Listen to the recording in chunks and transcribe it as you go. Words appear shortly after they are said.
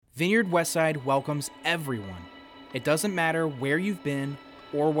Vineyard Westside welcomes everyone. It doesn't matter where you've been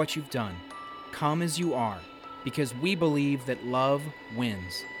or what you've done. Come as you are, because we believe that love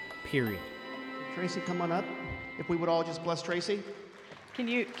wins. Period. Tracy, come on up. If we would all just bless Tracy. Can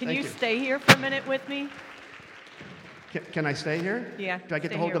you stay here for a minute with me? Can I stay here? Yeah. Do I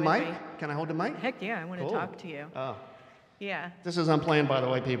get to hold the mic? Can I hold the mic? Heck yeah, I want to talk to you. Oh. Yeah. This is unplanned, by the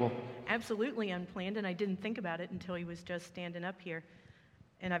way, people. Absolutely unplanned, and I didn't think about it until he was just standing up here.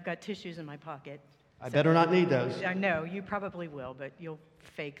 And I've got tissues in my pocket. I better not need those. I know, you probably will, but you'll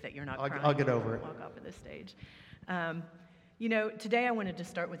fake that you're not crying. I'll get over it. Walk off of the stage. Today I wanted to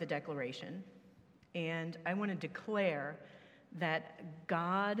start with a declaration. And I want to declare that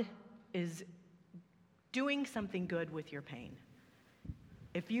God is doing something good with your pain.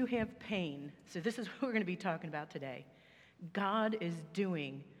 If you have pain, so this is what we're going to be talking about today. God is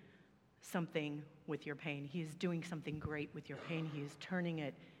doing something with your pain. He is doing something great with your pain. He is turning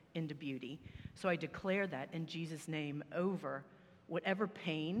it into beauty. So I declare that in Jesus' name over whatever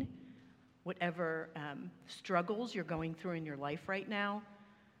pain, whatever struggles you're going through in your life right now.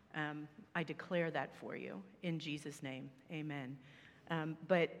 I declare that for you in Jesus' name. Amen.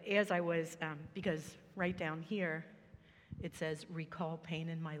 But as I was, because right down here, it says, recall pain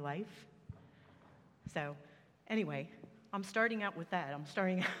in my life. So anyway, I'm starting out with that. I'm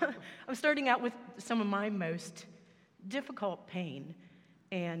starting out with some of my most difficult pain.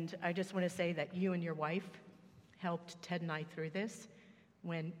 And I just want to say that you and your wife helped Ted and I through this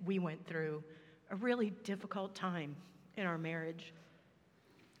when we went through a really difficult time in our marriage.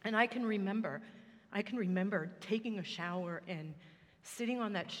 And I can remember taking a shower and sitting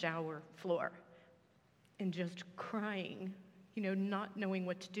on that shower floor and just crying, not knowing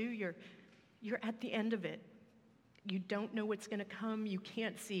what to do. You're at the end of it. You don't know what's going to come. You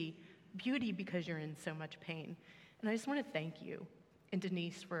can't see beauty because you're in so much pain. And I just want to thank you and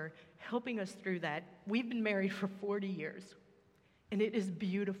Denise for helping us through that. We've been married for 40 years, and it is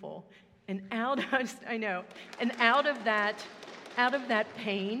beautiful. And out of that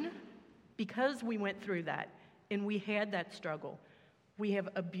pain, because we went through that and we had that struggle, we have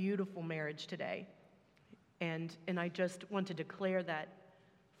a beautiful marriage today. And I just want to declare that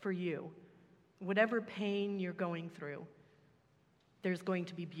for you. Whatever pain you're going through, there's going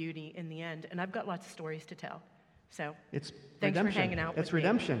to be beauty in the end. And I've got lots of stories to tell. So it's thanks redemption. for hanging out with me. It's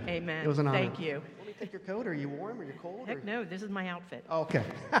redemption. Amen. It was an honor. Thank you. Let me take your coat. Are you warm? Are you cold? Heck no, this is my outfit. Oh, okay.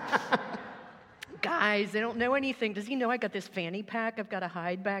 Guys, they don't know anything. Does he know I got this fanny pack I've got to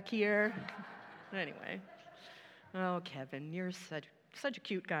hide back here? Anyway. Oh, Kevin, you're such a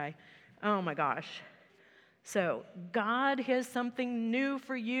cute guy. Oh, my gosh. So, God has something new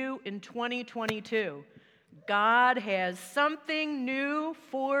for you in 2022. God has something new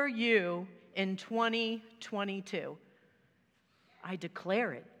for you in 2022. I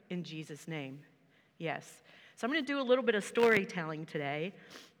declare it in Jesus' name. Yes. So I'm going to do a little bit of storytelling today.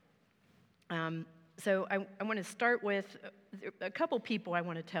 So I want to start with a couple people I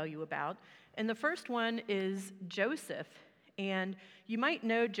want to tell you about. And the first one is Joseph. And you might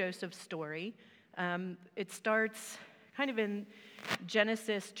know Joseph's story. It starts kind of in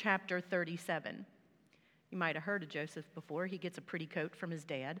Genesis chapter 37. You might have heard of Joseph before. He gets a pretty coat from his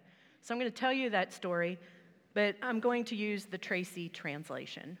dad. So I'm going to tell you that story, but I'm going to use the Tracy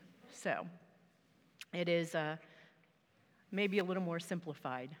translation. So it is maybe a little more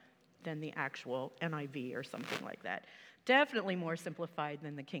simplified than the actual NIV or something like that. Definitely more simplified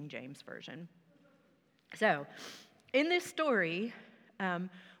than the King James Version. So in this story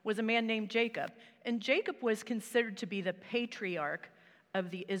was a man named Jacob, and Jacob was considered to be the patriarch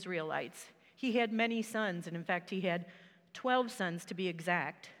of the Israelites. He had many sons, and in fact, he had 12 sons to be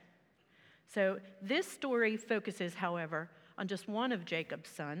exact. So this story focuses, however, on just one of Jacob's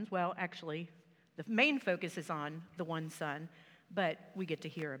sons. Well, actually, the main focus is on the one son, but we get to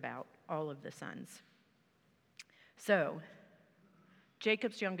hear about all of the sons. So,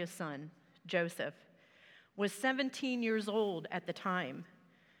 Jacob's youngest son, Joseph, was 17 years old at the time,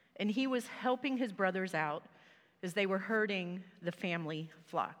 and he was helping his brothers out as they were herding the family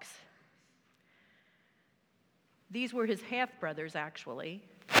flocks. These were his half-brothers, actually,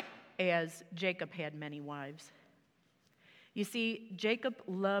 as Jacob had many wives. You see, Jacob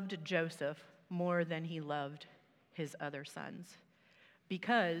loved Joseph more than he loved his other sons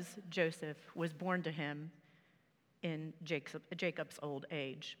because Joseph was born to him in Jacob's old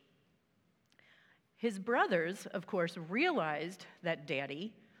age. His brothers, of course, realized that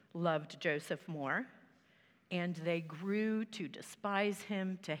Daddy loved Joseph more, and they grew to despise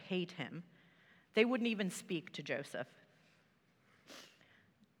him, to hate him. They wouldn't even speak to Joseph.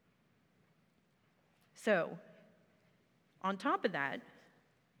 So, on top of that,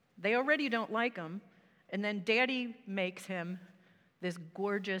 They already don't like him. And then Daddy makes him this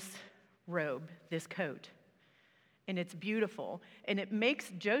gorgeous robe, this coat. And it's beautiful. And it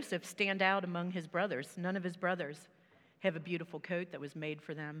makes Joseph stand out among his brothers. None of his brothers have a beautiful coat that was made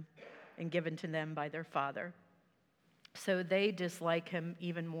for them and given to them by their father. So they dislike him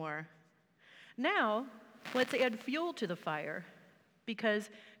even more. Now, let's add fuel to the fire, because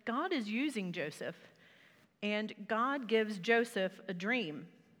God is using Joseph, and God gives Joseph a dream.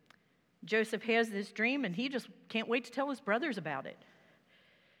 Joseph has this dream, and he just can't wait to tell his brothers about it.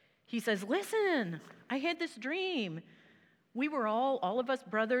 He says, listen, I had this dream. We were all of us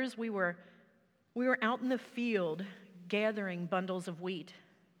brothers, we were out in the field gathering bundles of wheat.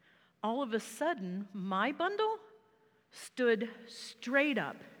 All of a sudden, my bundle stood straight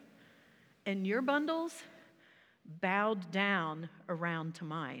up, and your bundles bowed down around to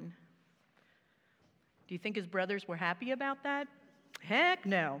mine. Do you think his brothers were happy about that? Heck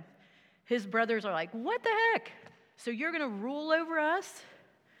no. His brothers are like, what the heck? So you're going to rule over us?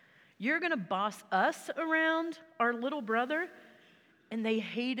 You're going to boss us around, our little brother? And they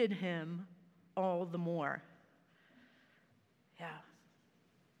hated him all the more. Yeah,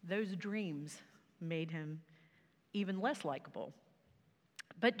 those dreams made him even less likable.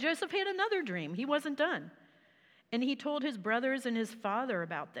 But Joseph had another dream. He wasn't done. And he told his brothers and his father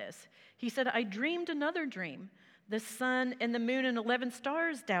about this. He said, I dreamed another dream. The sun and the moon and 11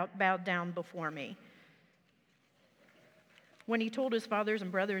 stars bowed down before me. When he told his fathers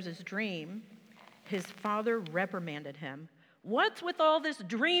and brothers his dream, his father reprimanded him. What's with all this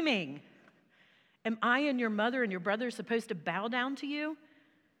dreaming? Am I and your mother and your brothers supposed to bow down to you?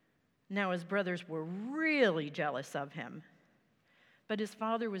 Now his brothers were really jealous of him. But his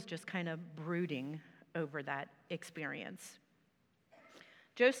father was just kind of brooding over that experience.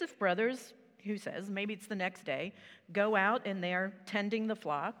 Joseph's brothers, who says, maybe it's the next day, go out and they're tending the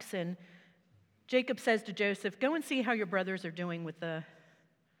flocks. And Jacob says to Joseph, go and see how your brothers are doing with the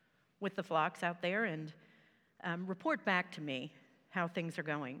flocks out there, and report back to me how things are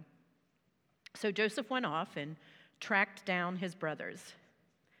going. So Joseph went off and tracked down his brothers.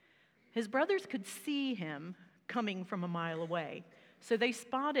 His brothers could see him coming from a mile away, so they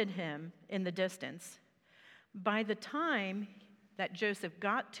spotted him in the distance. By the time that Joseph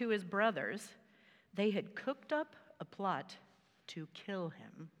got to his brothers, they had cooked up a plot to kill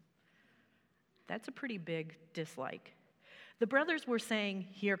him. That's a pretty big dislike. The brothers were saying,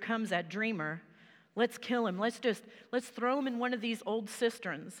 here comes that dreamer. Let's kill him. Let's throw him in one of these old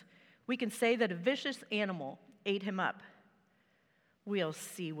cisterns. We can say that a vicious animal ate him up. We'll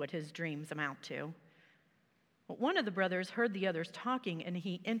see what his dreams amount to. But one of the brothers heard the others talking, and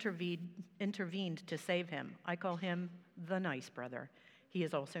he intervened to save him. I call him the nice brother. He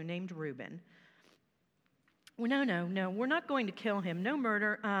is also named Reuben. Well, no, we're not going to kill him. No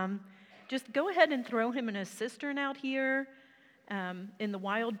murder. Just go ahead and throw him in a cistern out here in the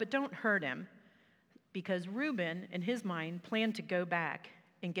wild, but don't hurt him. Because Reuben, in his mind, planned to go back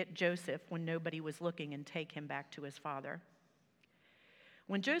and get Joseph when nobody was looking and take him back to his father.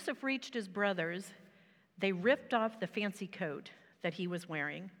 When Joseph reached his brothers, they ripped off the fancy coat that he was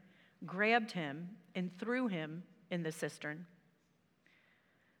wearing, grabbed him, and threw him in the cistern.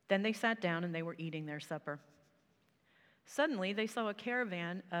 Then they sat down and they were eating their supper. Suddenly, they saw a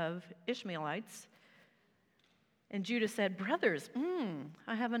caravan of Ishmaelites, and Judah said, brothers,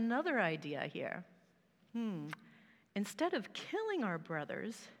 I have another idea here. Instead of killing our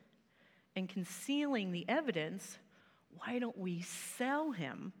brothers and concealing the evidence, why don't we sell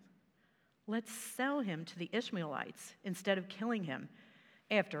him? Let's sell him to the Ishmaelites instead of killing him.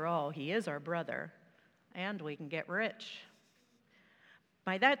 After all, he is our brother, and we can get rich.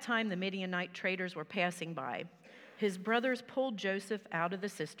 By that time, the Midianite traders were passing by. His brothers pulled Joseph out of the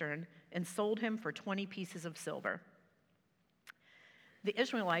cistern and sold him for 20 pieces of silver. The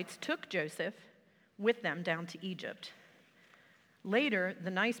Ishmaelites took Joseph with them down to Egypt. Later,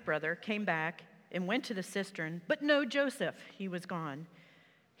 the nice brother came back and went to the cistern, but no Joseph, he was gone.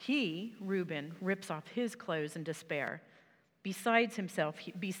 He, Reuben, rips off his clothes in despair. Beside himself,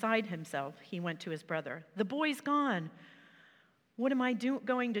 he went to his brother. The boy's gone. What am I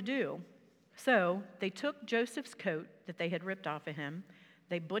going to do? So they took Joseph's coat that they had ripped off of him.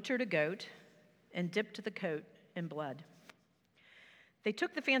 They butchered a goat and dipped the coat in blood. They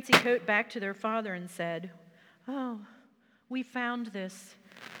took the fancy coat back to their father and said, "Oh, we found this.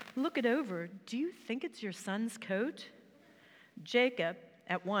 Look it over. Do you think it's your son's coat?" Jacob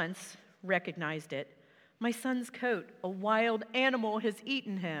at once recognized it. "My son's coat, a wild animal has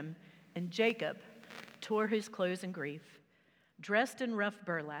eaten him." And Jacob tore his clothes in grief, dressed in rough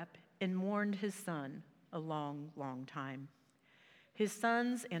burlap, and mourned his son a long, long time. His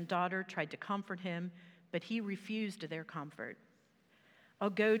sons and daughter tried to comfort him, but he refused their comfort. "I'll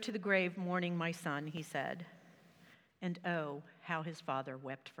go to the grave mourning my son," he said. And oh, how his father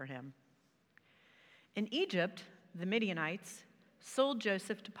wept for him. In Egypt, the Midianites sold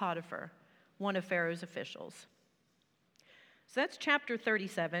Joseph to Potiphar, one of Pharaoh's officials. So that's chapter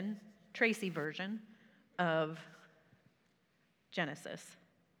 37, Tracy version of Genesis.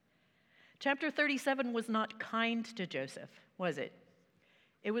 Chapter 37 was not kind to Joseph, was it?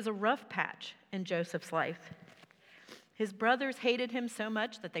 It was a rough patch in Joseph's life. His brothers hated him so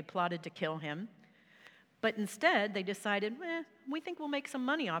much that they plotted to kill him. But instead, they decided, we think we'll make some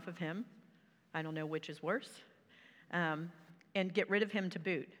money off of him. I don't know which is worse. And get rid of him to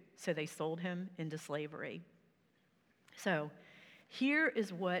boot. So they sold him into slavery. So here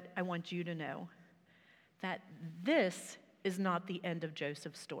is what I want you to know. That this is not the end of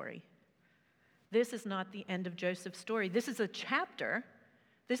Joseph's story. This is not the end of Joseph's story. This is a chapter.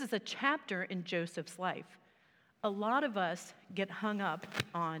 This is a chapter in Joseph's life. A lot of us get hung up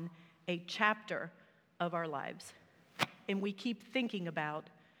on a chapter of our lives. And we keep thinking about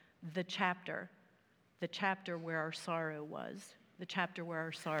the chapter where our sorrow was, the chapter where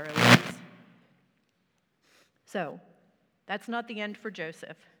our sorrow is. So, that's not the end for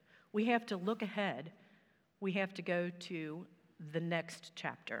Joseph. We have to look ahead. We have to go to the next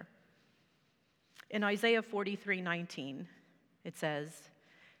chapter. In Isaiah 43:19, it says,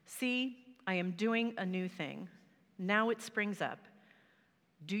 "See, I am doing a new thing. Now it springs up.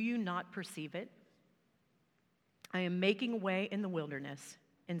 Do you not perceive it? I am making a way in the wilderness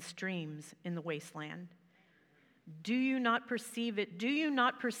and streams in the wasteland. Do you not perceive it? Do you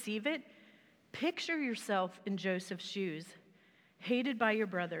not perceive it? Picture yourself in Joseph's shoes, hated by your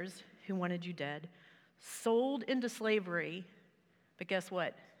brothers who wanted you dead, sold into slavery. But guess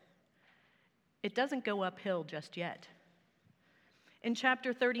what? It doesn't go uphill just yet. In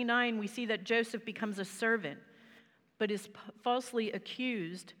chapter 39, we see that Joseph becomes a servant, but is falsely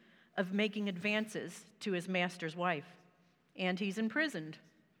accused of making advances to his master's wife, and he's imprisoned.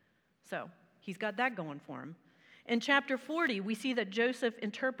 So he's got that going for him. In chapter 40, we see that Joseph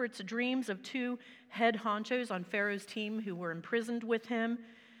interprets dreams of two head honchos on Pharaoh's team who were imprisoned with him,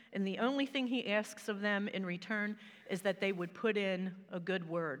 and the only thing he asks of them in return is that they would put in a good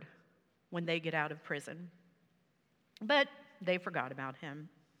word when they get out of prison. But they forgot about him.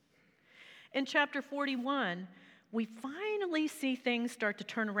 In chapter 41, we finally see things start to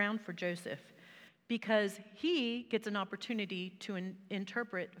turn around for Joseph because he gets an opportunity to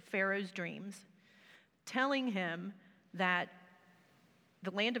interpret Pharaoh's dreams, telling him that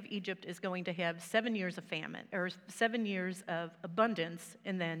the land of Egypt is going to have 7 years of famine, or 7 years of abundance,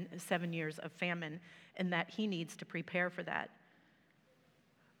 and then 7 years of famine, and that he needs to prepare for that.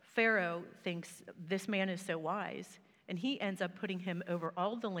 Pharaoh thinks this man is so wise, and he ends up putting him over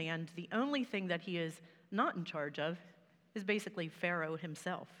all the land. The only thing that he is not in charge of is basically Pharaoh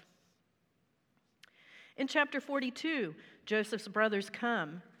himself. In chapter 42, Joseph's brothers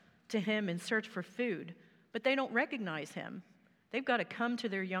come to him in search for food, but they don't recognize him. They've got to come to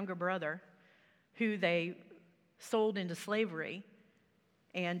their younger brother, who they sold into slavery,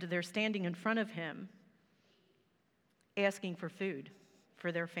 and they're standing in front of him asking for food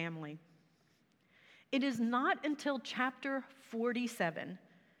for their family. It is not until chapter 47,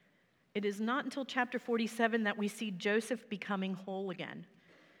 that we see Joseph becoming whole again.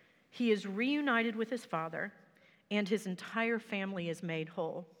 He is reunited with his father, and his entire family is made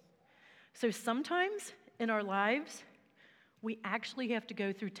whole. So sometimes in our lives, we actually have to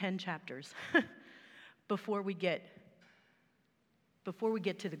go through 10 chapters before we get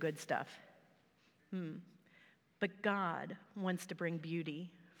to the good stuff. But God wants to bring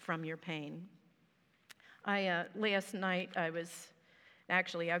beauty from your pain. Last night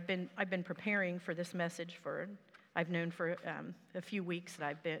I've been preparing for this message for a few weeks that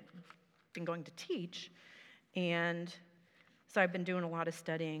I've been going to teach, and so I've been doing a lot of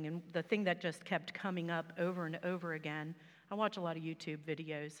studying, and the thing that just kept coming up over and over again, I watch a lot of YouTube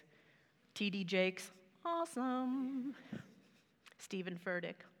videos. T.D. Jakes, awesome. Stephen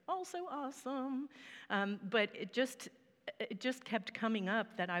Furtick, also awesome. But it just kept coming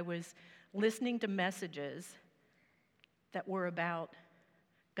up that I was listening to messages that were about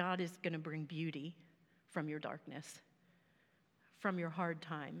God is going to bring beauty from your darkness, from your hard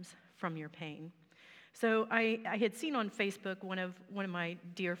times, from your pain. So I had seen on Facebook one of my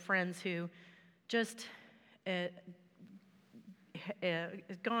dear friends who just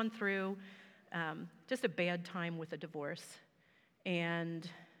gone through just a bad time with a divorce, and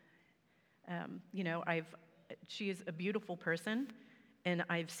she is a beautiful person, and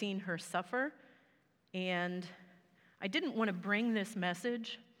I've seen her suffer, and I didn't want to bring this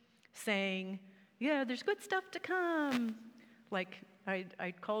message saying, yeah, there's good stuff to come. Like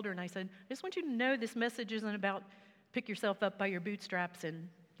I called her and I said, I just want you to know this message isn't about pick yourself up by your bootstraps, and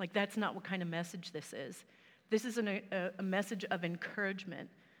like that's not what kind of message this is. This is a message of encouragement,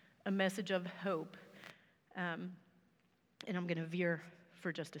 a message of hope. And I'm going to veer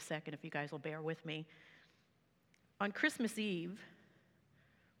for just a second, if you guys will bear with me. On Christmas Eve,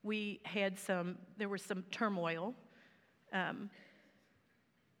 there was some turmoil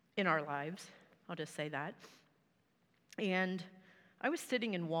in our lives. I'll just say that. And I was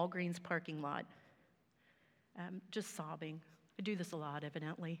sitting in Walgreens parking lot, just sobbing. I do this a lot,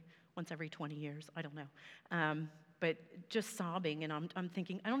 evidently, once every 20 years. I don't know. But just sobbing, and I'm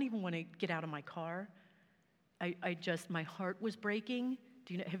thinking, I don't even want to get out of my car. My heart was breaking.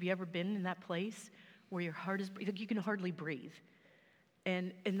 Have you ever been in that place where your heart is, you can hardly breathe?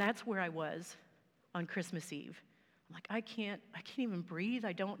 And that's where I was on Christmas Eve. I'm like, I can't even breathe.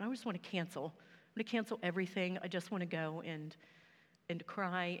 I just want to cancel. I'm going to cancel everything. I just want to go and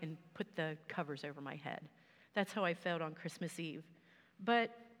cry and put the covers over my head. That's how I felt on Christmas Eve.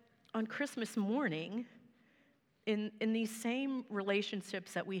 But on Christmas morning, in these same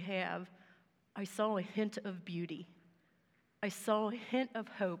relationships that we have, I saw a hint of beauty. I saw a hint of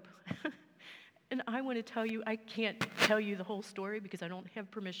hope. And I want to tell you, I can't tell you the whole story because I don't have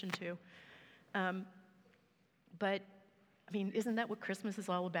permission to. But, I mean, isn't that what Christmas is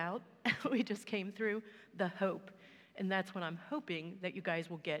all about? We just came through the hope. And that's what I'm hoping that you guys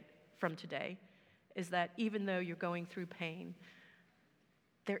will get from today, is that even though you're going through pain,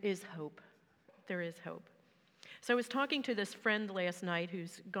 there is hope. There is hope. So I was talking to this friend last night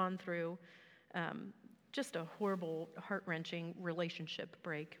who's gone through just a horrible, heart-wrenching relationship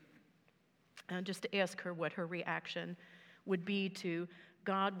break. Just to ask her what her reaction would be to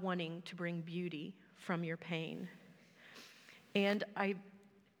God wanting to bring beauty from your pain. And I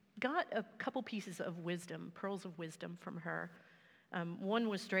got a couple pieces of wisdom, pearls of wisdom from her. One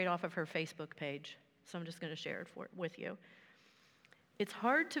was straight off of her Facebook page, so I'm just going to share it with you. It's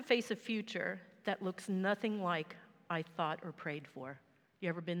hard to face a future that looks nothing like I thought or prayed for. You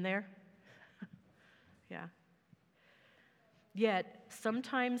ever been there? Yeah. Yet,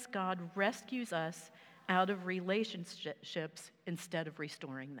 sometimes God rescues us out of relationships instead of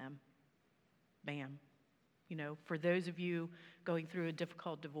restoring them. Bam. For those of you going through a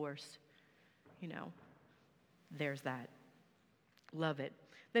difficult divorce, there's that. Love it.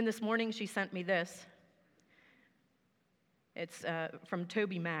 Then this morning she sent me this. It's from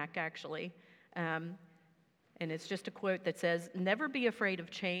Toby Mac, actually. And it's just a quote that says, "Never be afraid of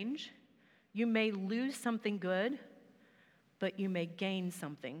change. You may lose something good, but you may gain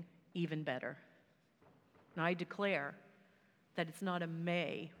something even better." And I declare that it's not a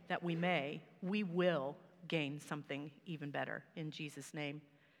may, that we will gain something even better in Jesus' name.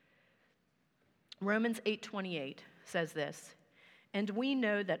 Romans 8:28 says this, "And we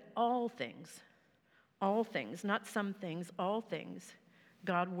know that all things, not some things, all things,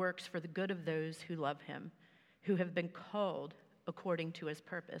 God works for the good of those who love him, who have been called according to his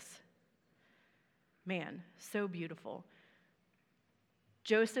purpose." Man, so beautiful.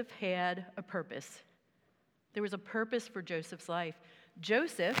 Joseph had a purpose. There was a purpose for Joseph's life. If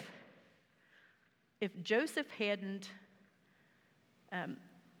Joseph hadn't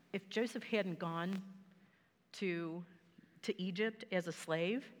gone to Egypt as a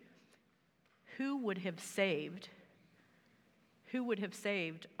slave, who would have saved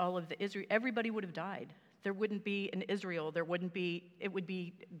all of the Israel? Everybody would have died. There wouldn't be an Israel. It would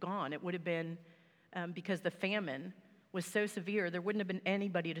be gone. It would have been, because the famine was so severe, there wouldn't have been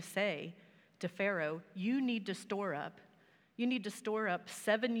anybody to say to Pharaoh, you need to store up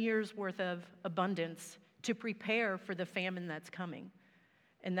 7 years worth of abundance to prepare for the famine that's coming.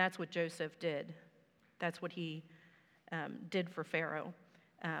 And that's what Joseph did. That's what he did for Pharaoh.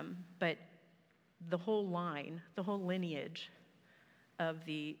 But the whole lineage of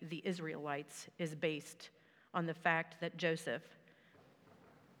the Israelites is based on the fact that Joseph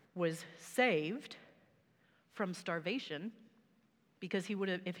was saved from starvation, because he would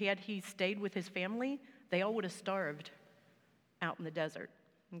have, if he stayed with his family, they all would have starved out in the desert.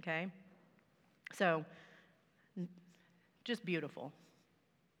 Okay? So, just beautiful.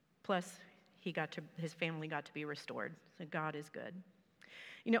 Plus, his family got to be restored. So God is good.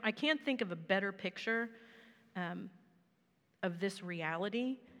 I can't think of a better picture of this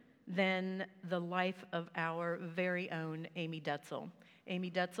reality than the life of our very own Amy Detzel.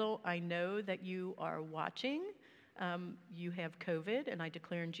 Amy Detzel, I know that you are watching. You have COVID, and I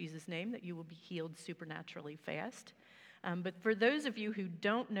declare in Jesus' name that you will be healed supernaturally fast. But for those of you who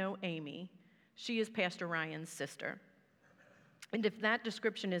don't know Amy, she is Pastor Ryan's sister. And if that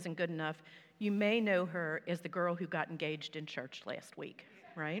description isn't good enough, you may know her as the girl who got engaged in church last week,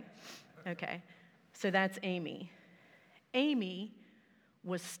 right? Okay, so that's Amy. Amy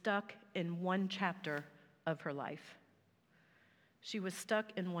was stuck in one chapter of her life. She was stuck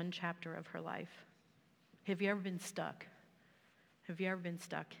in one chapter of her life. Have you ever been stuck? Have you ever been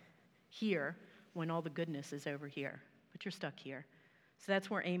stuck here when all the goodness is over here? But you're stuck here. So that's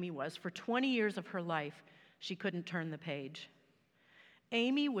where Amy was. For 20 years of her life, she couldn't turn the page.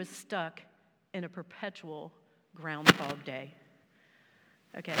 Amy was stuck in a perpetual Groundhog Day.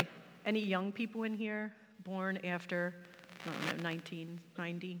 Okay, any young people in here born after, I don't know,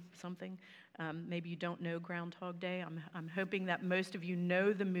 1990 something? Maybe you don't know Groundhog Day. I'm hoping that most of you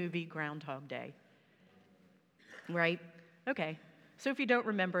know the movie Groundhog Day. Right? Okay, so if you don't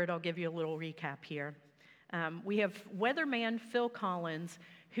remember it, I'll give you a little recap here. We have weatherman Phil Collins,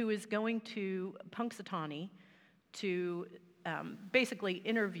 who is going to Punxsutawney to basically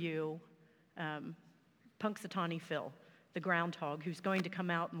interview Punxsutawney Phil, the groundhog, who's going to come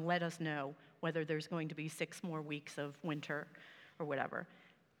out and let us know whether there's going to be 6 more weeks of winter or whatever.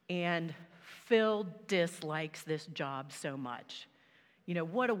 And Phil dislikes this job so much. You know,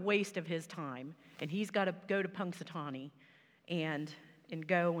 what a waste of his time. And he's got to go to Punxsutawney and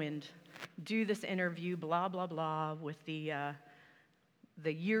go and do this interview, blah, blah, blah, with the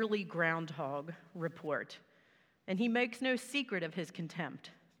yearly groundhog report. And he makes no secret of his contempt.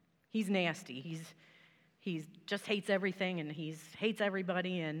 He's nasty. He just hates everything, and he hates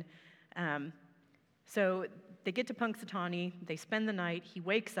everybody. And so they get to Punxsutawney. They spend the night. He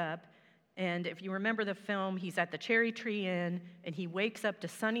wakes up. And if you remember the film, he's at the Cherry Tree Inn, and he wakes up to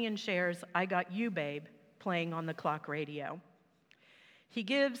Sonny and Cher's "I Got You, Babe" playing on the clock radio. He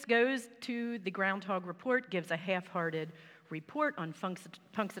goes to the Groundhog Report, gives a half-hearted report on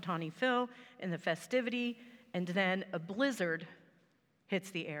Punxsutawney Phil and the festivity, and then a blizzard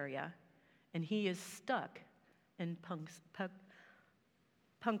hits the area, and he is stuck in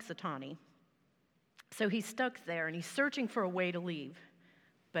Punxsutawney. So he's stuck there, and he's searching for a way to leave,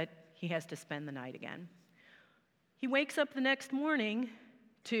 but he has to spend the night again. He wakes up the next morning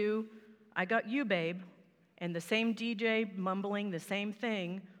to "I Got You, Babe," and the same DJ mumbling the same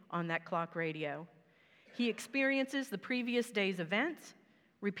thing on that clock radio. He experiences the previous day's events,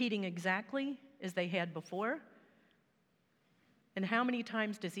 repeating exactly as they had before. And how many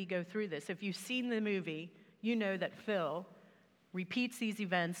times does he go through this? If you've seen the movie, you know that Phil repeats these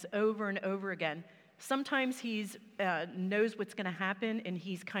events over and over again. Sometimes he knows what's going to happen, and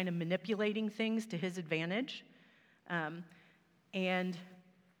he's kind of manipulating things to his advantage. And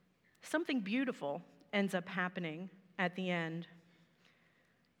something beautiful ends up happening at the end.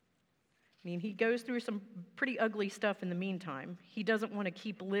 I mean, he goes through some pretty ugly stuff in the meantime. He doesn't want to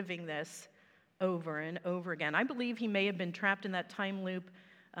keep living this over and over again. I believe he may have been trapped in that time loop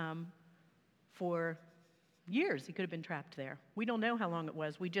for years. He could have been trapped there. We don't know how long it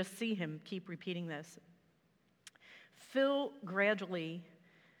was. We just see him keep repeating this. Phil gradually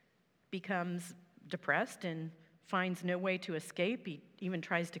becomes depressed and finds no way to escape. He even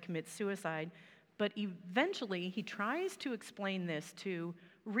tries to commit suicide. But eventually, he tries to explain this to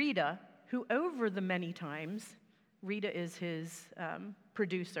Rita, who over the many times, Rita is his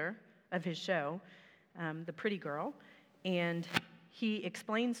producer of his show, the pretty girl, and he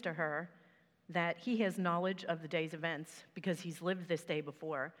explains to her that he has knowledge of the day's events because he's lived this day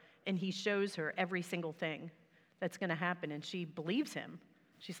before, and he shows her every single thing that's going to happen, and she believes him.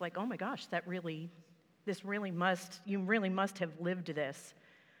 She's like, "Oh my gosh, you really must have lived this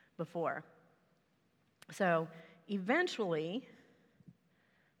before." So eventually,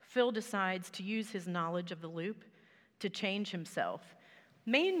 Phil decides to use his knowledge of the loop to change himself,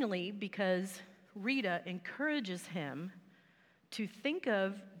 mainly because Rita encourages him to think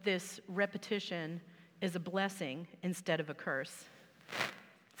of this repetition as a blessing instead of a curse.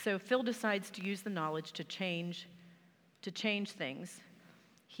 So Phil decides to use the knowledge to change things.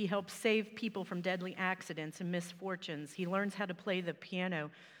 He helps save people from deadly accidents and misfortunes. He learns how to play the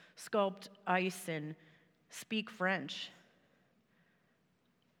piano, sculpt ice, and speak French.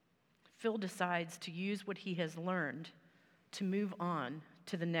 Phil decides to use what he has learned to move on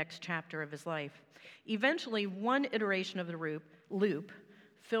to the next chapter of his life. Eventually, one iteration of the loop,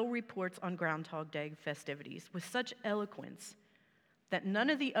 Phil reports on Groundhog Day festivities with such eloquence that none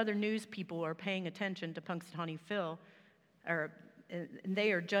of the other news people are paying attention to Punxsutawney Phil, and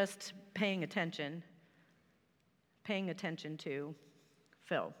they are just paying attention to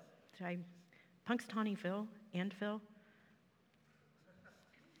Phil. Punxsutawney Phil and Phil?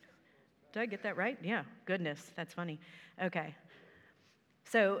 Did I get that right? Yeah, goodness, that's funny. Okay.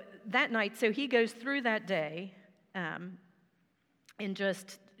 So that night, he goes through that day, And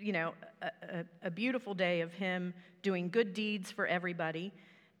just, a beautiful day of him doing good deeds for everybody.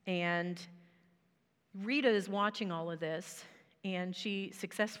 And Rita is watching all of this, and she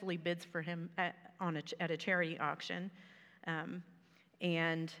successfully bids for him at a charity auction.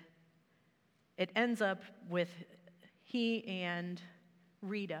 And it ends up with he and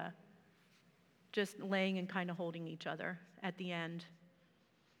Rita just laying and kind of holding each other at the end.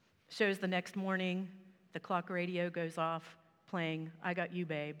 Shows the next morning, the clock radio goes off, playing I Got You,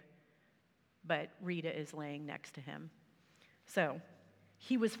 Babe, but Rita is laying next to him. So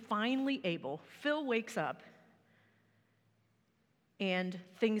he was finally able, Phil wakes up, and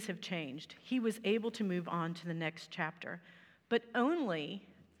things have changed. He was able to move on to the next chapter, but only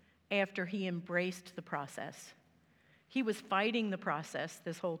after he embraced the process. He was fighting the process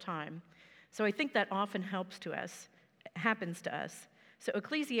this whole time. So I think that often happens to us. So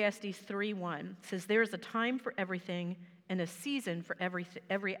Ecclesiastes 3:1 says, "There is a time for everything and a season for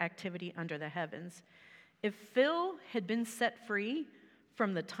every activity under the heavens." If Phil had been set free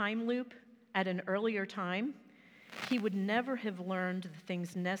from the time loop at an earlier time, he would never have learned the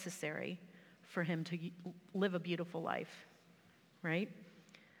things necessary for him to live a beautiful life, right?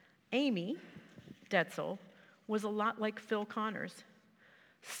 Amy Detzel was a lot like Phil Connors,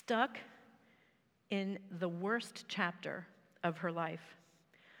 stuck in the worst chapter of her life,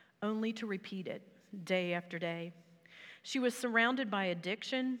 only to repeat it day after day. She was surrounded by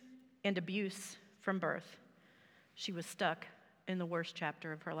addiction and abuse from birth. She was stuck in the worst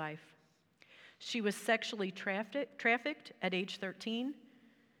chapter of her life. She was sexually trafficked at age 13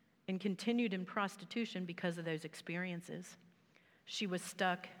 and continued in prostitution because of those experiences. She was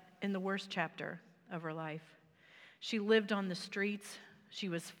stuck in the worst chapter of her life. She lived on the streets. She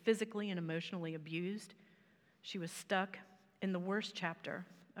was physically and emotionally abused. She was stuck in the worst chapter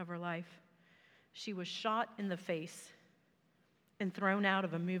of her life. She was shot in the face and thrown out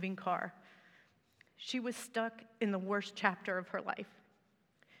of a moving car. She was stuck in the worst chapter of her life.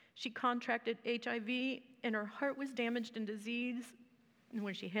 She contracted HIV, and her heart was damaged and diseased, and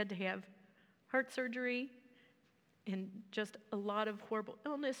when she had to have heart surgery and just a lot of horrible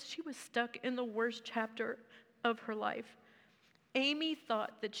illness, she was stuck in the worst chapter of her life. Amy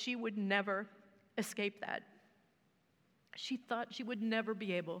thought that she would never escape that. She thought she would never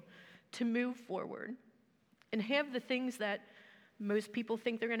be able to move forward and have the things that most people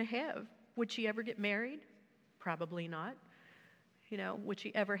think they're going to have. Would she ever get married? Probably not. Would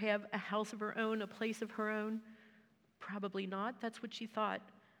she ever have a house of her own, a place of her own? Probably not. That's what she thought.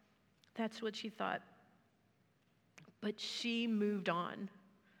 But she moved on.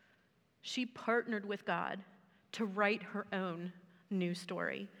 She partnered with God to write her own new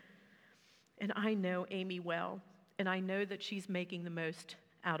story. And I know Amy well, and I know that she's making the most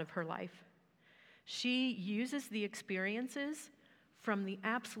out of her life. She uses the experiences from the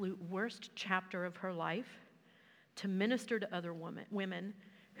absolute worst chapter of her life to minister to other women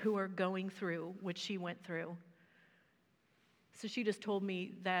who are going through what she went through. So she just told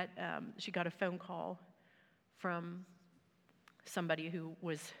me that she got a phone call from somebody who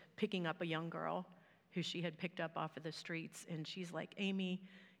was picking up a young girl who she had picked up off of the streets, and she's like, "Amy,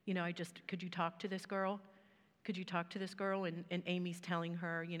 could you talk to this girl? Could you talk to this girl?" And Amy's telling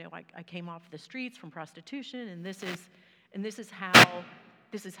her, I came off the streets from prostitution, and this is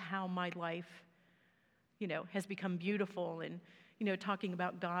how my life, has become beautiful, and talking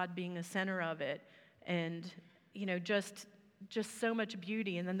about God being the center of it, and just so much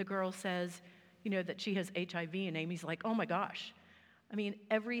beauty. And then the girl says, that she has HIV, and Amy's like, "Oh my gosh." I mean,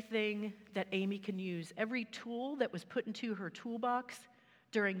 everything that Amy can use, every tool that was put into her toolbox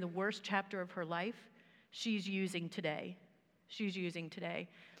during the worst chapter of her life, she's using today.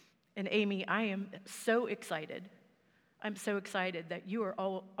 And Amy, I am so excited. I'm so excited that you are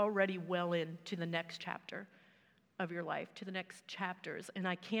already well into the next chapter of your life, to the next chapters. And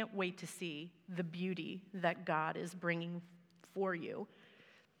I can't wait to see the beauty that God is bringing for you.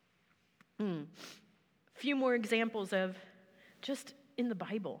 A few more examples of just in the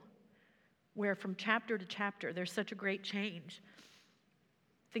Bible, where from chapter to chapter, there's such a great change.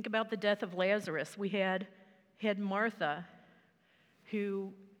 Think about the death of Lazarus. We had Martha,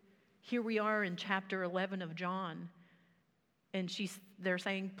 who, here we are in chapter 11 of John, and they're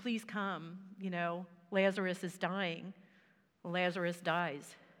saying, "Please come, Lazarus is dying." Lazarus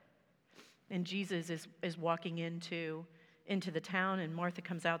dies. And Jesus is walking into the town, and Martha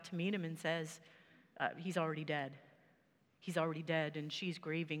comes out to meet him and says, he's already dead. He's already dead, and she's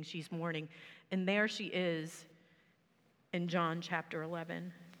grieving, she's mourning. And there she is in John chapter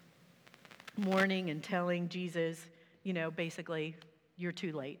 11, mourning and telling Jesus, basically, you're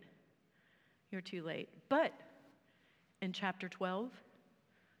too late. You're too late. But in chapter 12,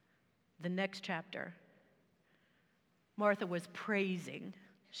 the next chapter, Martha was praising.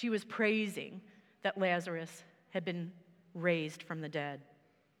 She was praising that Lazarus had been raised from the dead.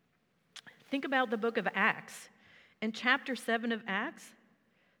 Think about the book of Acts. In chapter 7 of Acts,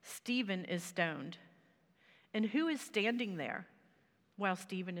 Stephen is stoned. And who is standing there while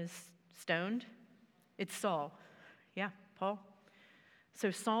Stephen is stoned? It's Saul. Yeah, Paul. So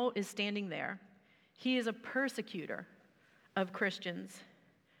Saul is standing there. He is a persecutor of Christians,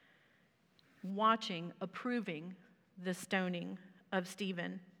 watching, approving the stoning of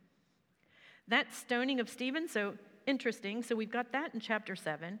Stephen. That stoning of Stephen, so interesting. So we've got that in chapter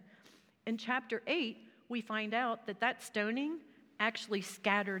 7. In chapter 8, we find out that that stoning actually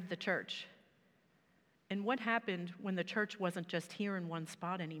scattered the church. And what happened when the church wasn't just here in one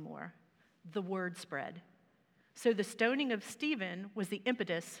spot anymore? The word spread. So the stoning of Stephen was the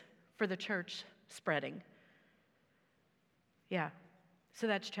impetus for the church spreading. Yeah, so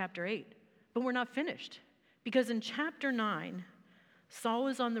that's chapter 8. But we're not finished, because in chapter 9, Saul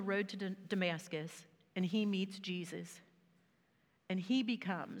is on the road to Damascus, and he meets Jesus. And he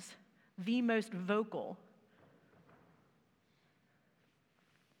becomes the most vocal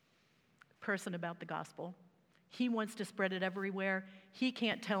person about the gospel. He wants to spread it everywhere. He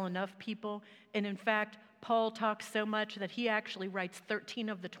can't tell enough people. And in fact, Paul talks so much that he actually writes 13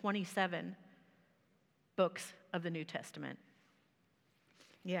 of the 27 books of the New Testament.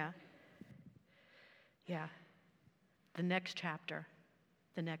 Yeah. The next chapter.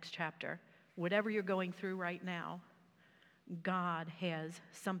 Whatever you're going through right now, God has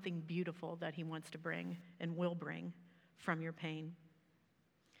something beautiful that he wants to bring and will bring from your pain.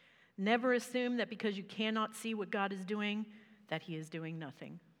 Never assume that because you cannot see what God is doing, that he is doing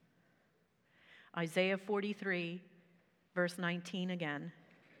nothing. Isaiah 43, verse 19 again.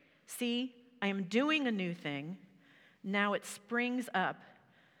 See, I am doing a new thing. Now it springs up.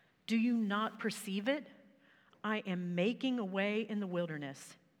 Do you not perceive it? I am making a way in the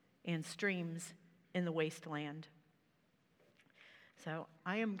wilderness and streams in the wasteland. So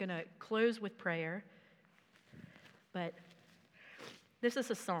I am going to close with prayer, but this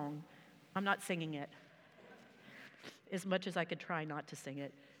is a song. I'm not singing it, as much as I could try not to sing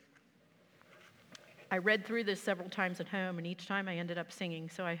it. I read through this several times at home, and each time I ended up singing,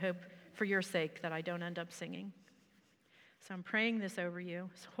 so I hope for your sake that I don't end up singing. So I'm praying this over you.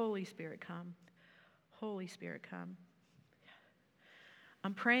 Holy Spirit, come. Holy Spirit, come.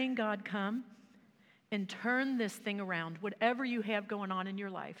 I'm praying, God, come and turn this thing around. Whatever you have going on in your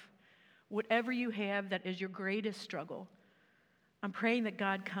life, whatever you have that is your greatest struggle, I'm praying that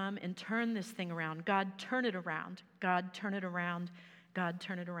God come and turn this thing around. God, turn it around. God, turn it around. God,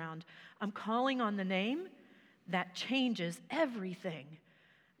 turn it around. I'm calling on the name that changes everything.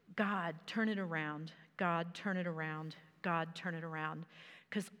 God, turn it around. God, turn it around. God, turn it around.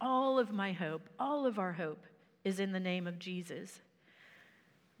 Because all of my hope, all of our hope is in the name of Jesus.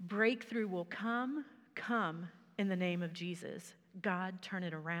 Breakthrough will come in the name of Jesus. God, turn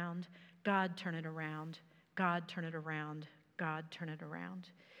it around. God, turn it around. God, turn it around. God, turn it around.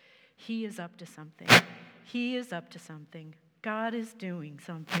 He is up to something. He is up to something. God is doing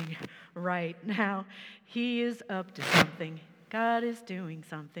something right now. He is up to something. God is doing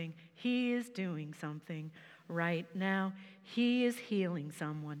something. He is doing something right now. He is healing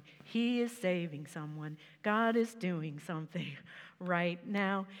someone. He is saving someone. God is doing something right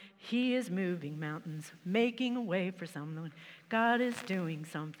now. He is moving mountains, making a way for someone. God is doing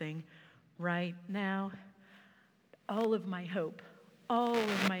something right now. All of my hope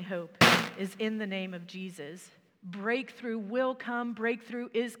is in the name of Jesus. Breakthrough will come. Breakthrough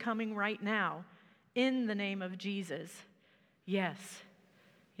is coming right now in the name of Jesus. Yes,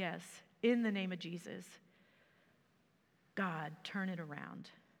 in the name of Jesus. God, turn it around.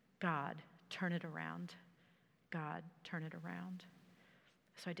 God, turn it around. God, turn it around.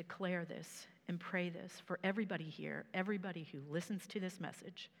 So I declare this and pray this for everybody here, everybody who listens to this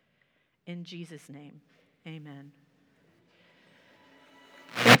message. In Jesus' name, amen.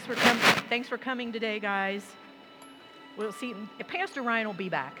 Thanks for coming today, guys. We'll see. Pastor Ryan will be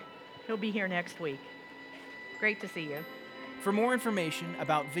back. He'll be here next week. Great to see you. For more information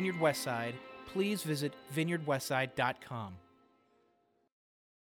about Vineyard Westside, please visit vineyardwestside.com.